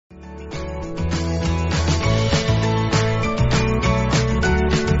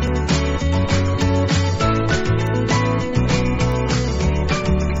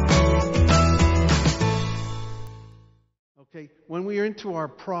we are into our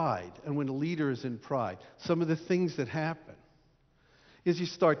pride, and when a leader is in pride, some of the things that happen is you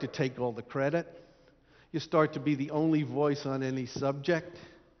start to take all the credit. You start to be the only voice on any subject.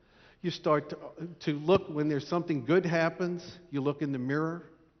 You start to look, when there's something good happens, you look in the mirror.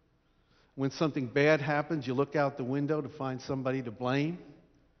 When something bad happens, you look out the window to find somebody to blame.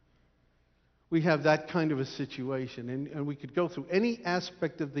 We have that kind of a situation, and we could go through any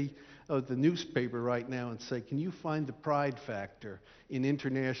aspect of the newspaper right now and say, can you find the pride factor in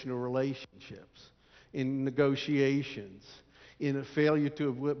international relationships, in negotiations, in a failure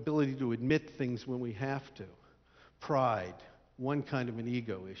to ability to admit things when we have to? Pride, one kind of an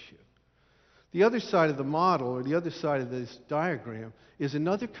ego issue. The other side of the model, or the other side of this diagram, is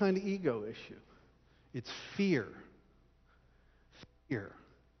another kind of ego issue. It's fear. Fear.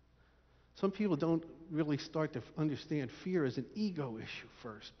 Some people don't really start to understand fear as an ego issue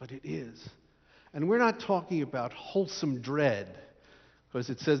first, but it is. And we're not talking about wholesome dread, because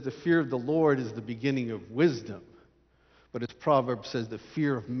it says the fear of the Lord is the beginning of wisdom. But as Proverbs says, the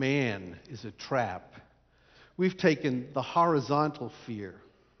fear of man is a trap. We've taken the horizontal fear,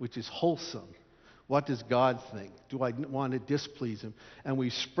 which is wholesome. What does God think? Do I want to displease him? And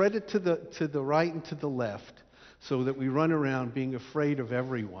we spread it to the right and to the left so that we run around being afraid of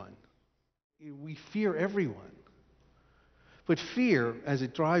everyone. We fear everyone. But fear, as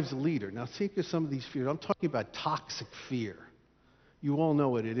it drives a leader, now think of some of these fears. I'm talking about toxic fear. You all know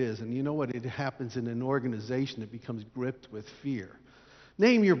what it is, and you know what it happens in an organization that becomes gripped with fear.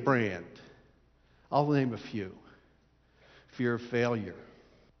 Name your brand. I'll name a few. Fear of failure.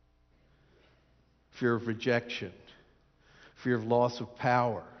 Fear of rejection. Fear of loss of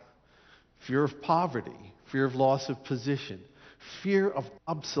power. Fear of poverty. Fear of loss of position. Fear of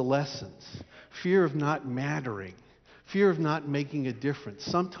obsolescence. Fear of not mattering. Fear of not making a difference.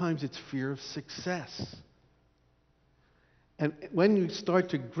 Sometimes it's fear of success. And when you start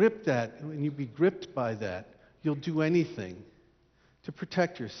to grip that, when you be gripped by that, you'll do anything to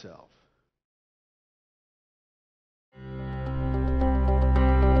protect yourself.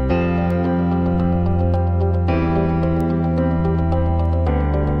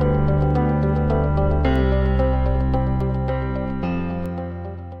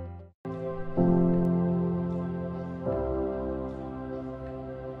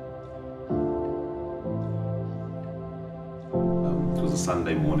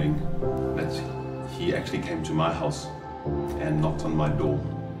 Sunday morning that he actually came to my house and knocked on my door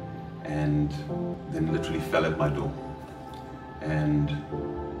and then literally fell at my door, and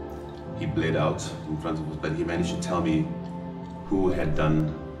he bled out in front of us, but he managed to tell me who had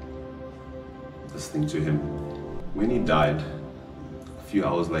done this thing to him. When he died, a few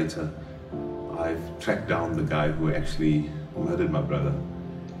hours later, I've tracked down the guy who actually murdered my brother,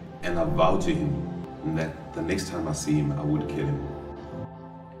 and I vowed to him that the next time I see him, I would kill him.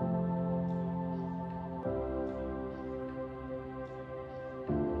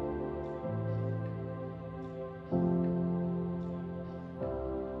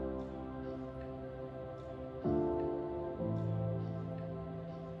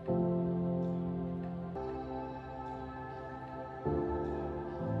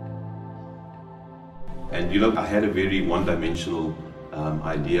 And you know, I had a very one-dimensional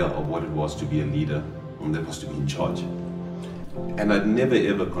idea of what it was to be a leader, and that was to be in charge. And I'd never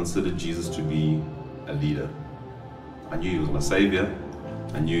ever considered Jesus to be a leader. I knew he was my savior.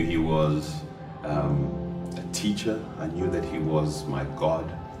 I knew he was a teacher. I knew that he was my God.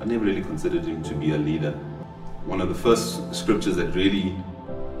 I never really considered him to be a leader. One of the first scriptures that really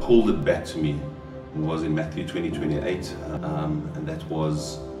pulled it back to me was in Matthew 20:28, and that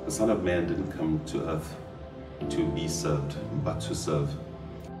was, the Son of Man didn't come to earth to be served, but to serve.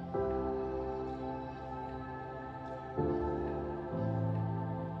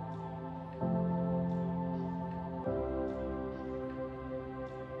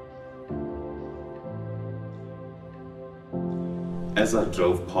 As I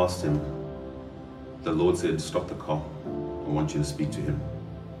drove past him, the Lord said, "Stop the car. I want you to speak to him."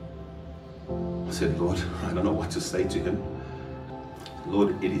 I said, "Lord, I don't know what to say to him.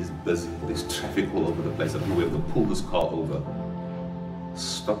 Lord, it is busy. There's traffic all over the place. I don't know where to pull this car over.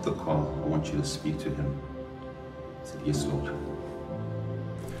 Stop the car. I want you to speak to him." I said, "Yes, Lord."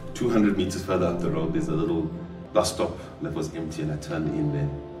 200 meters further up the road, there's a little bus stop that was empty, and I turned in there.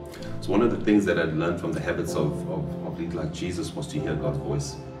 So one of the things that I'd learned from the habits of leading like Jesus was to hear God's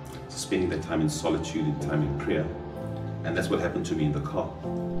voice. So spending that time in solitude, in time in prayer. And that's what happened to me in the car.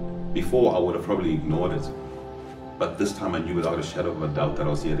 Before, I would have probably ignored it. But this time I knew without a shadow of a doubt that I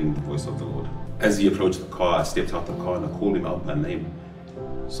was hearing the voice of the Lord. As he approached the car, I stepped out the car and I called him out by name.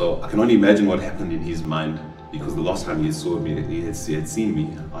 So I can only imagine what happened in his mind Because the last time he saw me, he had seen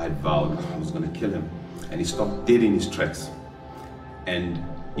me, I had vowed I was going to kill him. And he stopped dead in his tracks. And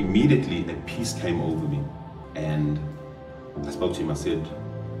immediately a peace came over me. And I spoke to him, I said,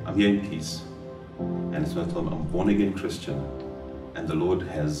 I'm here in peace. And so I told him, I'm a born-again Christian. And the Lord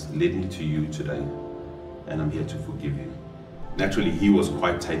has led me to you today. And I'm here to forgive you. Naturally, he was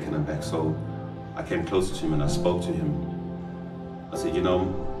quite taken aback. So I came closer to him and I spoke to him. I said, you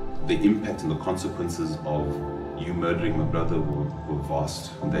know, the impact and the consequences of you murdering my brother were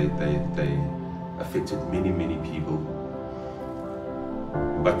vast. They affected many, many people.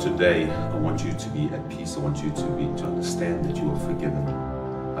 But today, I want you to be at peace. I want you to understand that you are forgiven.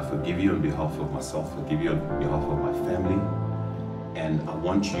 I forgive you on behalf of myself. I forgive you on behalf of my family. And I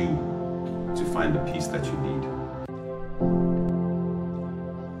want you to find the peace that you need.